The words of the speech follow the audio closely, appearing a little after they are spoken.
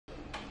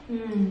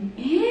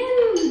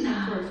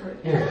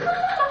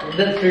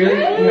That's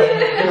really.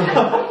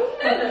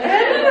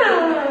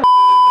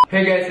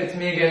 Hey guys, it's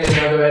me again,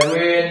 Leonardo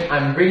Edwin.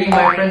 I'm bringing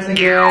my friends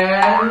again.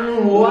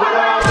 Wow!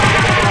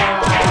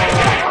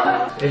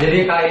 Ya,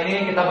 jadi kali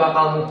ini kita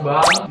bakal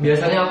mukbang.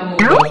 Biasanya aku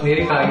mukbang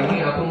sendiri, kali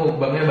ini aku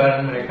mukbangnya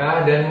bareng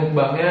mereka dan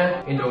mukbangnya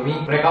Indomie.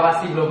 Mereka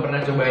pasti belum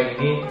pernah cobain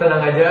ini.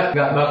 Tenang aja,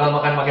 nggak bakal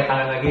makan pakai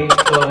tangan lagi.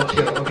 So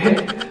chill, oke?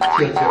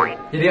 Chill.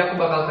 Jadi aku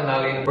bakal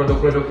kenalin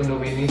produk-produk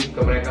Indomie ini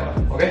ke mereka,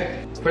 oke?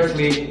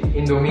 Firstly,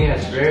 Indomie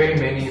has very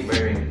many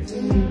variants.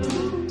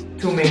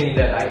 Too many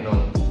that I know.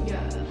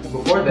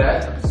 Before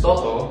that,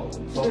 Soto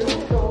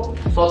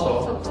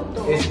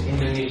is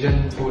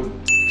Indonesian food.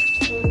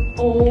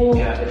 Oh.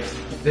 Yeah, it's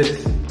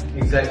this,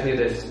 exactly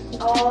this.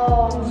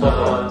 Oh.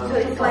 Soto. So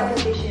it's like a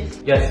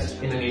dish. Yes,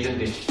 Indonesian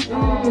dish.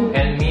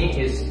 And mee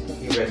is,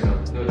 you guys know,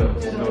 noodle.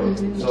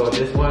 So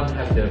this one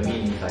has the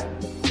mee inside.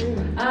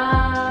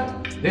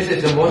 This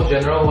is the most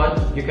general one.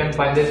 You can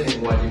find this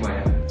in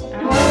Wajimaya.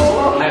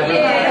 I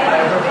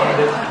ever found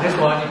this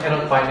one, you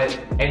cannot find it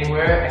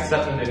anywhere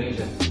except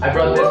Indonesia. I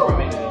brought this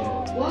from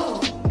Indonesia. Wow.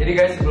 Jadi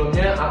guys,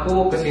 sebelumnya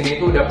aku kesini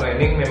itu udah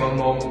planning memang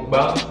mau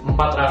mukbang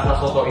 4 rasa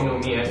soto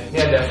Indomie ya.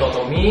 Ini ada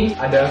soto mie,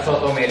 ada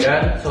soto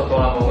Medan, soto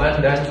Lamongan,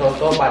 dan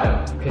soto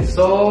Padang. Okay,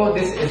 so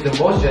this is the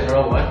most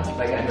general one,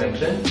 like I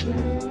mentioned.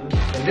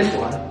 And this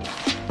one,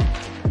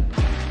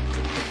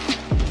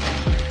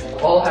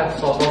 all have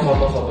soto.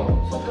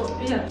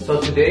 Yeah. So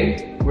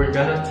today, we're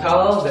gonna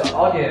tell the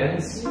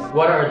audience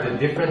what are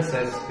the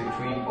differences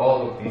between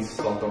all of these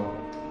soto.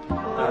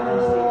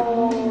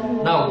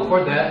 Now,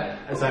 before that,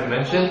 as I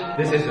mentioned,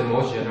 this is the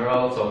most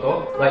general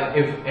soto. Like,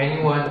 if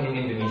anyone in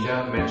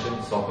Indonesia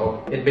mentions soto,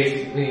 it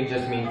basically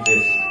just means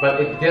this. But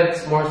it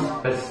gets more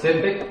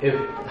specific if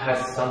it has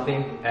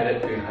something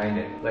added behind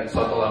it. Like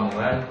soto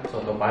Lamongan,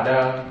 soto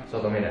Padang,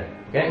 soto Medan.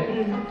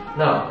 Okay?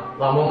 Now,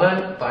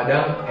 Lamongan,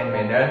 Padang, and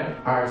Medan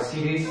are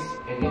cities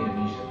in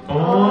Indonesia.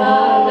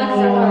 That's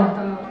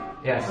Jakarta.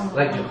 Yes,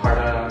 like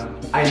Jakarta.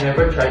 I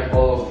never tried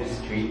all of these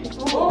three.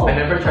 I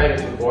never tried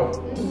it before.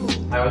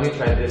 I only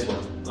tried this one.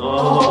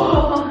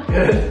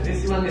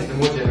 This one is the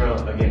most general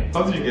again.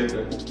 How did you get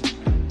that?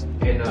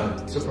 In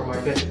a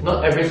supermarket.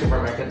 Not every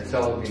supermarket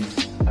sells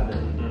these other.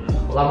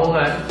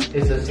 Lamongan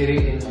is a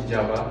city in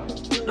Java.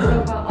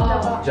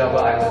 Java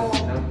Island,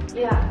 you know?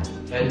 Yeah.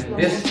 And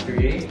these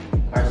three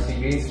are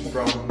cities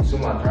from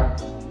Sumatra.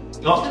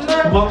 No,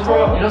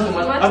 Sumatra. You know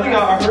Sumatra? I think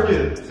I heard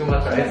it.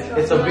 Sumatra.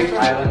 It's a big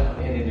island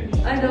in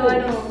Indonesia. I know.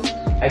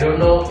 I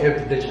don't know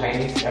if the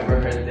Chinese ever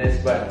heard this,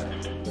 but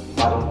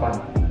Padang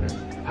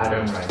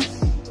rice.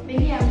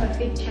 Maybe I'm a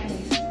big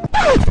Chinese.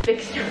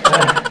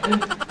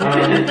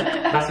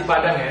 Nasi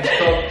Padang ya.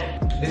 So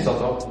this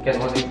soto can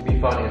only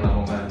be found in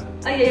Lamongan.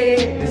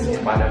 Yeah. This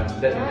is Padang,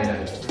 that in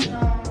Medan.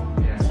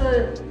 Yeah. So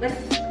like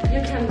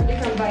you can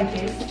buy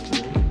this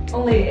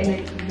only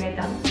in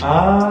Medan.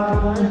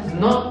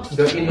 Not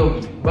the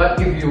Indomie, but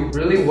if you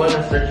really want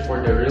to search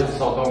for the real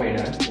soto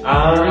Medan, you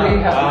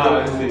really have to go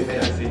to Medan. I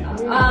see.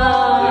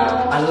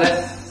 Unless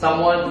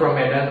someone from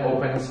Medan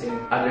opens in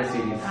other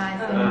cities.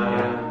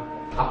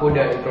 Aku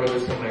udah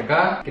introduce ke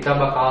mereka, kita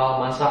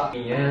bakal masak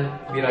mie-nya,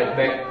 be right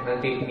back,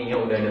 nanti mie-nya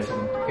udah ada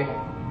semua, oke?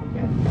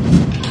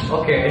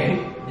 Oke,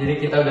 jadi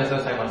kita udah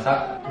selesai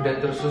masak,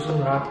 udah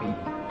tersusun rapi.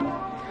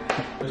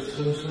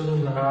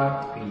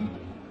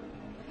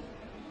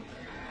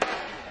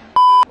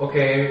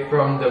 Okay,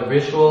 from the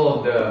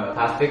visual of the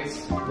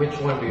plastics, which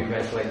one do you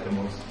guys like the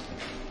most?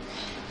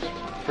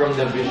 From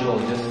the visual,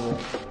 just...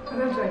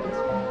 I'm gonna try this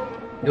one.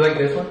 You like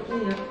this one?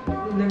 Yeah.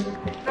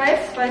 Very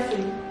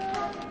spicy.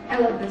 I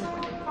love this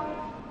one.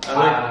 I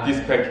like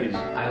this package.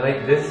 I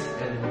like this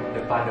and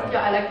the Padang.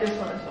 Yeah, I like this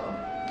one as well.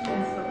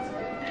 This looks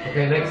good.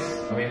 Okay, next,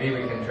 maybe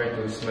we can try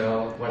to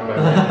smell one by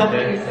one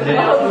and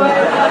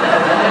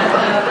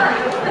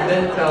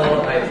then tell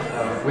like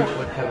which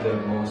would have the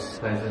most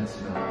pleasant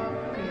smell.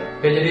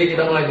 Okay, jadi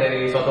kita mulai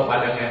dari soto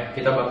Padang ya.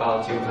 Kita bakal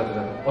cium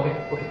satu-satu. Okay,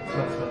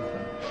 smell.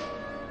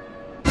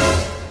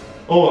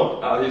 Oh,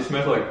 it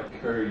smells like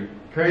curry.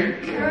 Curry?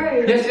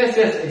 Yes,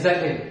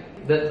 exactly.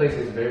 That place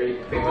is very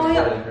famous for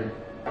the curry.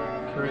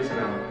 Curry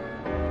smell.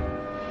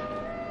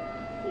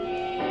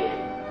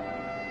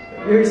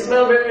 You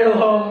smell very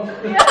long.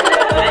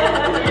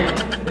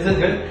 Is it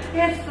good?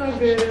 Yeah, it's so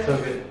good. So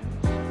good.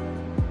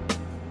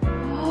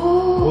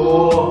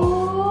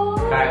 Oh.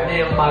 Kayaknya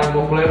yang paling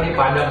populer nih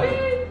Padang nih.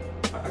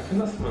 I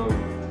cannot smell it.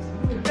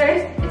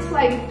 It's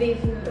like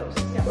beef noodles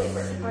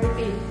flavor. Or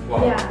beef.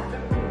 Wow. Yeah.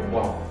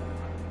 Wow.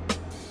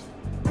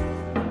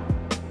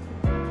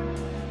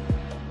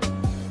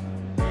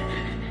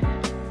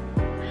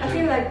 I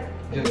feel like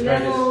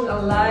lemon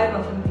alive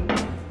or something.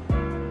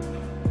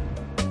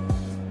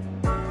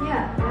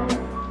 Yeah,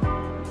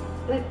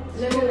 like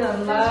lemon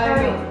alive.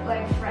 Very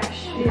like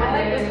fresh. Yeah. I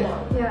like this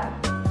one. Yeah.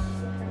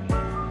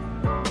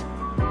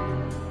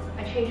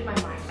 I changed my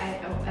mind.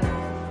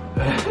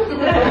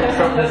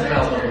 From the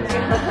smell.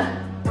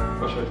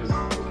 What should I just?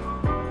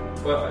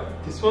 Well,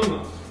 this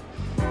one.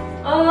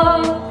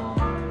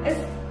 It's.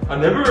 I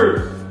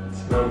never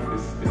smelled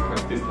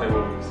this type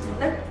of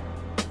smell.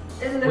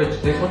 Which,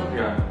 this one?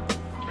 Yeah.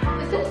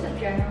 Is this the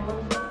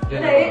general?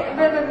 Yeah. Wait.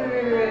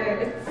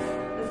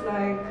 It's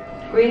like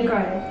green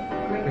curry.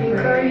 Green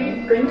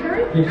curry. Green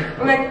curry?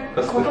 Like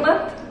That's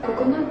coconut?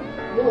 Coconut?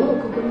 Oh,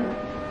 coconut.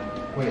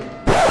 Wait.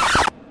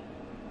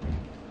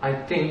 I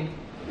think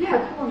Yeah,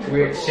 coconut.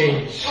 we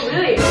exchange. Oh,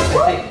 really? I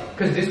think,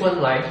 because this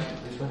one lime,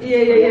 this one.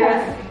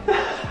 Yeah.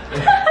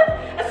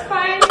 That's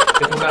fine.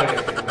 Ketukar,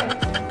 guys, ketukar.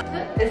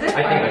 Is it?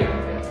 I think.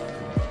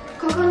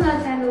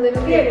 Coconut and a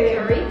little bit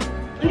curry?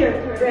 Yeah,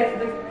 curry.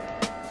 The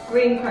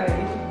green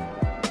curry.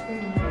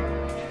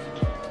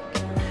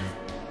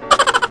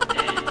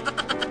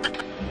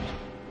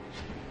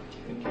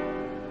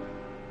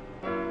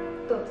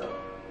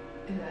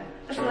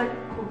 It's like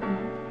coconut.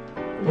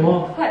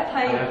 Oh, Quite I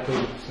tiny. have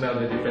to smell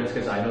the difference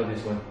because I know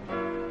this one.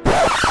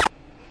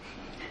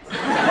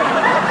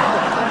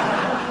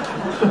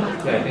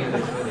 Yeah, I think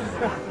this one is.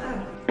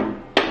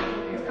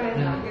 It's quite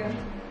yeah.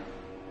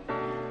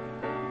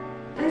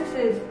 This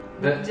is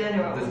That,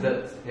 general.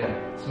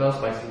 yeah, smells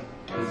spicy.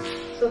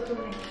 Soto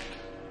mix.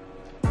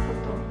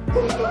 Soto.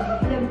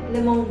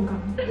 Lemongan.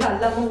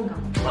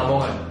 Lamongan.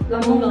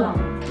 Lamongan.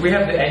 We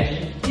have the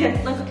edgy. Yeah.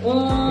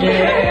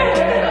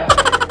 Yeah.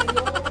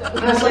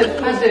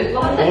 Pass it.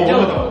 Oh,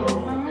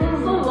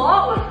 So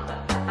long.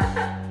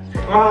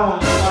 ah,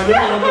 I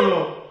don't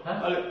know.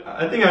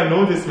 I think I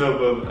know this smell,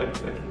 but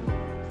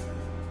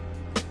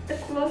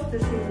It's close to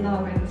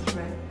seasonal wings,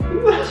 right?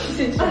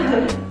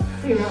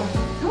 Zero.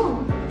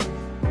 Oh.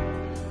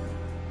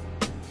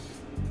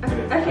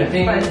 I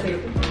think spicy.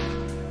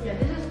 Yeah,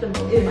 this is the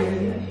most Yeah.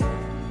 spicy.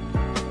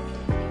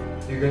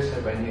 Do you guys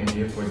have any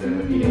idea for the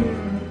eating?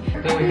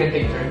 I think we can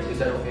take turns. Is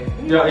that okay?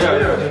 yeah,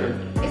 sure.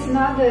 It's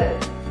not the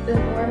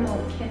normal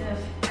kind of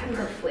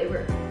pepper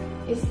flavor.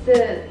 It's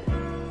the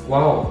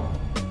Wow.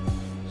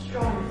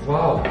 strong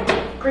Wow.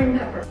 green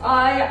pepper.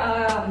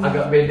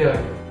 Agak beda.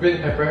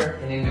 Green pepper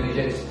in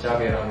Indonesia is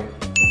cabai rawit.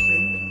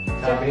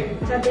 Cabai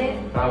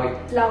rawit.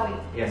 Lawi.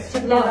 Yes.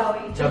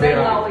 Cabai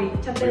lawi.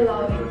 Cabai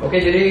lawi. Oke,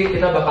 jadi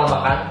kita bakal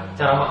makan.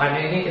 Cara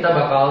makannya ini kita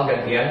bakal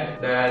gantian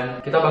dan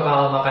kita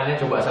bakal makannya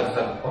coba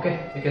satu-satu. Oke,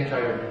 you can try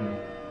your turn.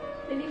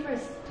 Lady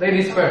first.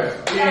 Ladies first.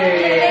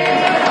 Yay!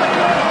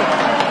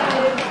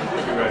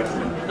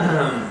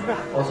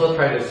 Also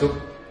try the soup.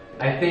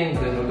 I think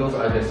the noodles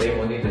are the same,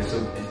 only the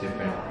soup is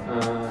different.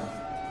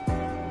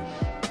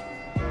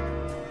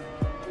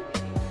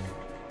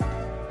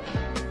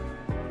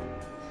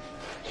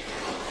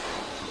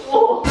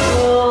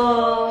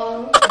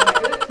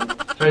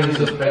 Try the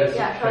soup, try the soup.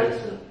 Yeah, try the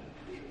soup.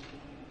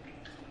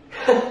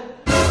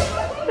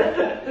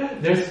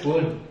 There's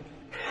spoon.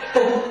 So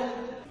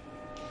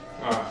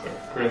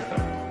Korean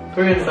style.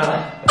 Korean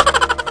style.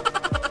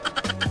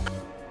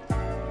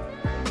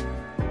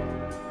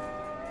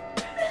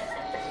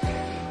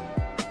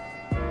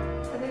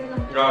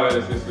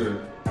 It's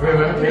good.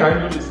 Remember, I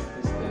know this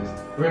taste.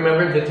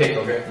 remember the taste,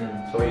 okay?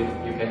 So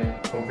you can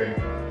compare.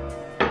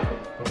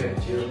 Okay,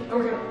 chill.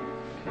 Okay.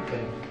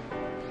 Okay.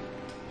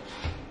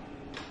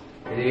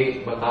 Jadi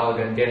bakal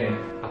gantian ya.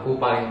 Aku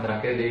paling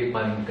terakhir, jadi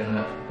paling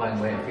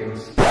banyak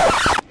virus.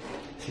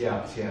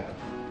 Siap.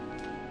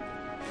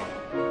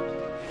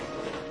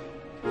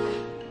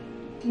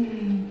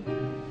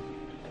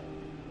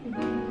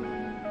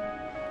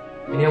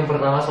 Ini yang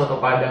pertama soto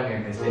Padang ya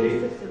guys.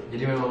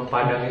 Jadi memang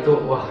Padang itu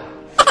wah.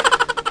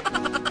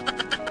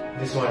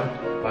 This one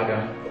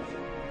Padang.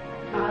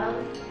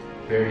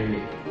 Very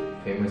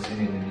famous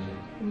in Indonesia.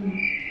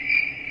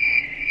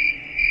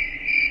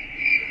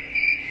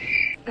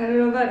 I don't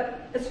know,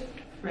 but it's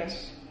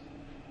fresh.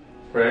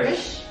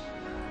 Fresh.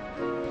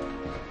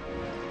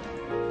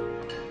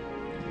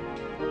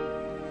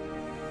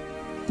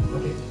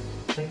 Okay,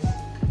 thanks.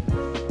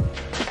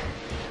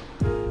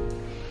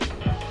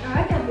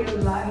 I can feel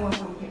lime or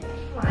something.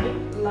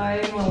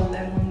 Lime or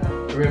lemon.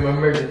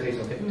 Remember the taste,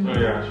 okay? Oh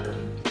yeah, sure.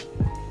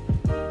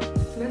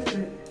 Smells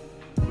good.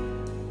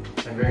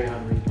 I'm very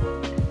hungry.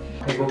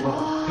 배고파.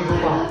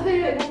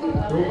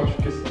 배고파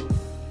죽겠어.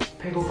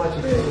 배고파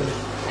죽겠어.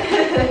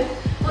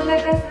 お腹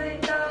すい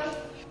た。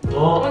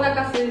お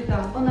腹すいた。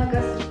お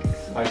腹すく。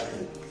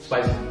 Spicy.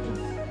 Spicy.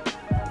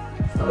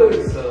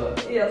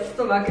 Yeah,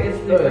 stomach is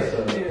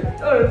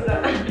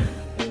Ursa.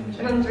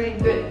 Hungry.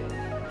 Good.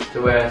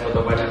 Coba ya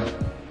soto Padang.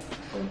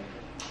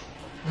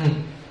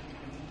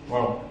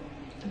 Wow.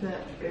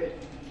 That's good.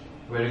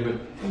 Very good.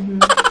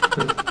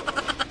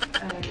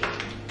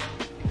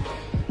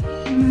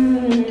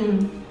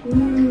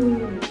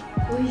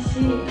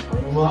 Oishii.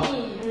 Umak.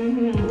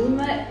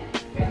 Umai.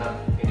 Enak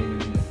ini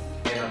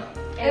dulunya.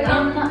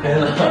 Enak. Enak.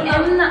 Enak.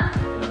 Enak.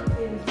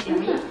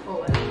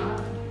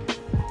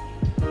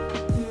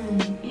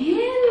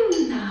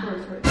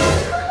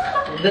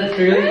 That's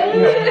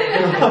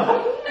really.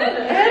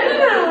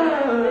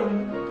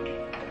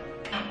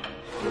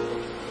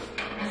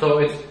 So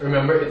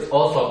remember it's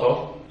all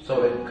soto,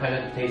 so it kind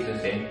of tastes the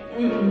same,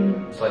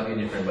 slightly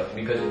different, but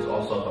because it's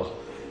all soto.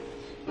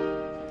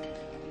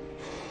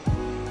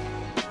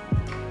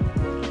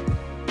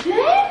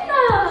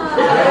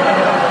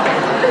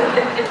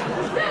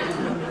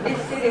 Each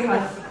city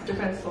has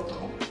different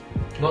soto.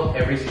 Not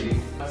every city.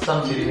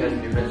 Some city has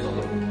different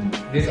soto.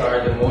 These are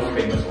the most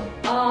famous ones.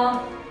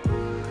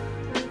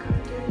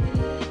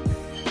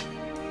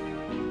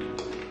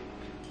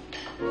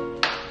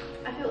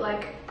 I feel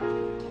like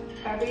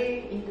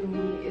every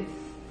Indomie is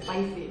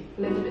spicy.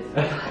 A little bit.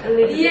 A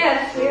little bit.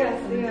 Yes.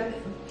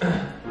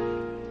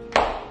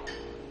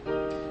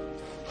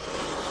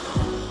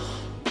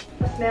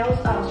 The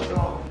smells are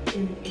strong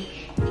in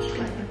each.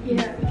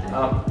 Yeah.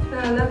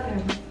 I love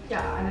him. Yeah,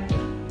 I like it.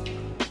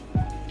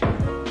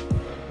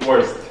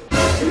 Worst.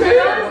 Don't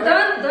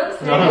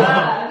say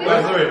that.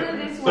 Sorry.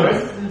 This Sorry.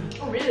 one.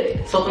 Oh,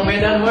 really? Soto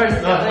Medan worst.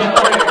 You know.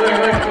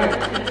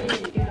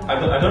 I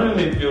don't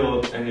really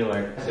feel any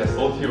like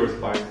salty or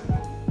spicy.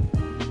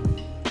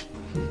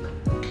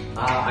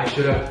 I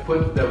should have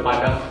put the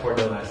Padang for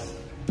the last.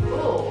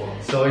 Oh.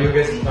 So you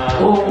guys.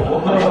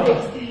 Oh, are you okay?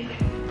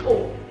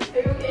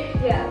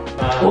 Yeah.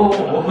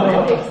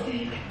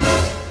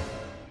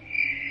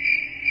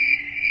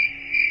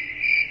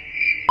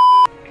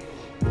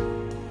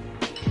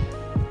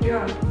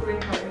 Yeah, green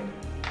curry.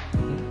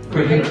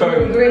 Green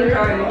curry. Green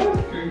curry.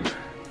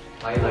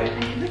 I like.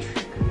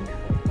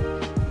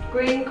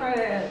 Green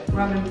curry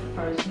ramen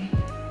first.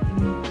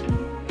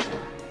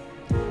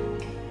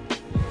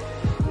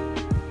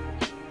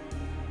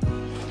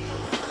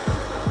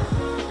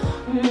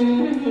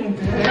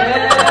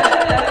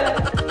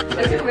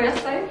 Is it Korean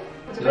style?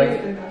 You like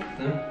it?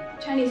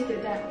 Chinese do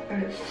that.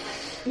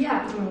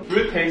 Yeah.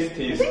 Fruit taste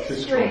is I think too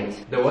strong.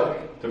 straight. The what?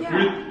 The Yeah.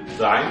 fruit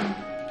design.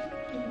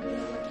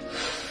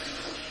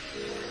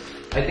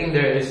 I think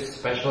there is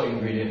special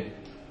ingredient.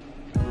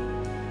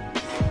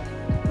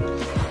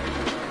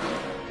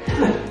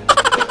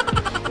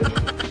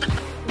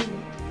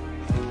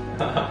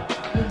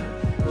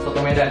 Soto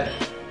Medan.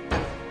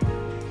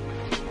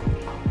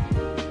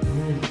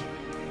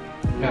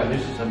 Yeah,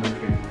 this is number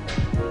 3.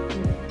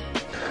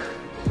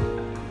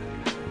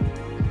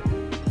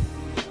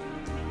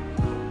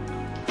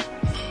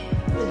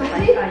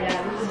 Spicy?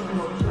 Yeah, this is the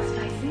most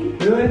spicy.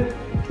 Really?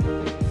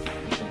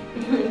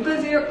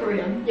 Because you're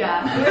Korean.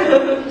 Yeah.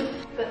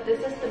 But this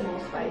is the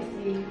most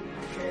spicy.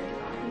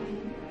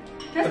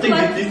 I That's think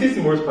like this is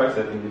more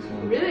spicy. I think this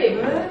one.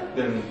 Really?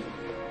 Then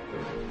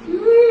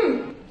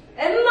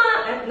Emma.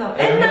 No, I love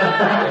it.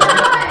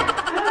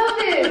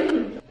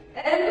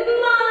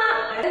 Emma.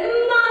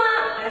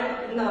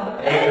 No.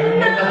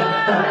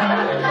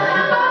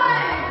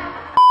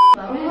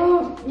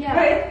 Oh, yeah.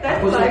 Right,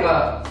 that's Aku like. suka.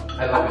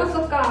 I love Aku it.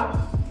 suka.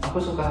 Aku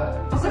suka.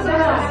 It's the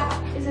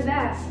best. It's the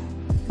best.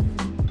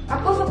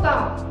 Aku suka.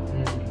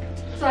 Hmm.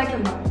 So I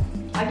can buy.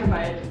 I can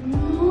buy it.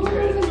 Oh,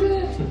 so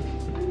good.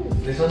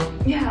 This one?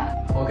 Yeah.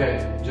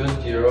 Okay, Jun,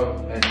 Jiro,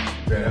 and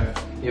Greta.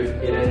 You've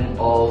eaten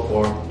all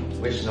 4.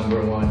 Which number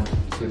 1,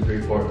 2,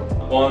 3, 4?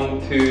 1,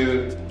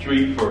 2,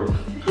 3, 4.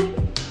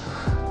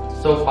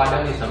 So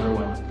Padang is number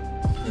 1.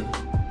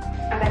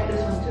 I like this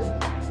one too.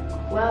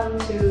 1,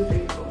 2,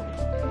 3,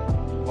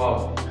 4.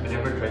 Wow, I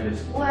never tried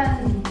this.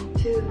 1,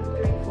 2,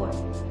 3, 4.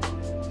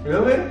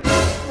 Really?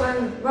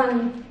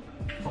 One.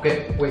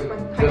 Okay, wait,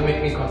 don't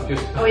make me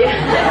confused. Oh yeah.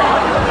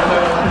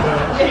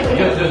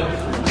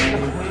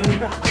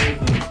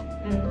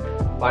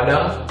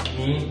 Padang,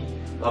 mie,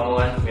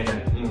 Lamongan,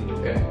 Medan.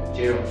 Okay,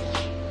 Jiro.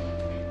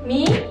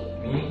 Mi.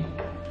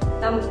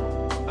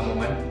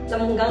 Lamongan,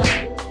 Lamongan.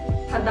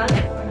 Padang.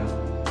 Padang,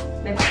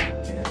 Medan.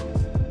 Medan,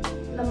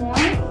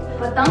 Lemoyne,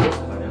 Batam,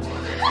 Padang.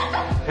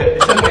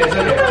 It's okay, it's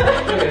okay.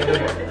 It's okay, it's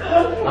okay.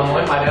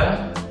 Lamongan, Padang,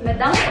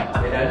 Medang,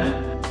 Medan,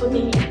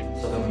 Sotimi.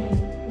 Soto mie.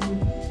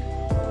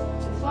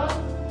 This one.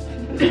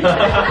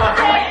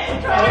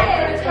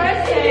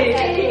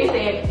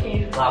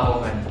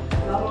 Lamongan.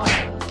 Lemoyne,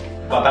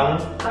 Batam.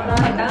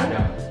 Padang.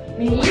 Yeah.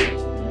 me,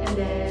 and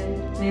then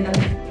Medan.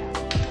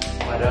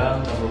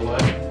 Padang number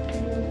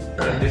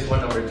 1, and this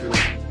one number 2,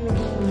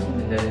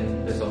 and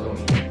then the Soto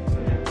mie,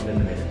 and then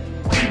the Medan.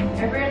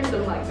 everyone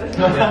don't like this.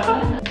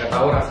 Gak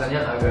tahu rasanya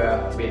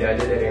agak beda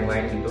aja dari yang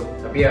lain gitu.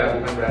 Tapi ya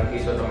bukan berarti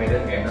soto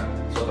Medan gak enak.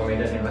 Soto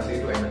Medan yang asli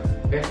itu enak.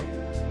 Oke?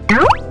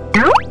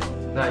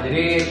 Nah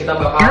jadi kita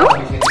bakal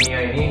habisin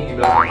mie ini di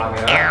belakang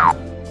kamera.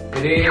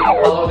 Jadi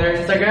follow their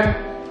Instagram.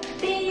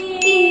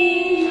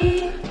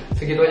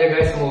 Segitu aja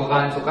guys. Semoga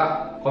kalian suka.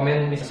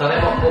 Komen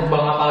misalnya mau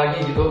mukbang apa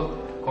lagi gitu.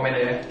 Komen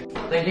aja.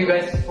 Thank you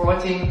guys for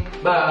watching.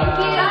 Bye.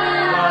 Thank you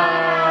guys.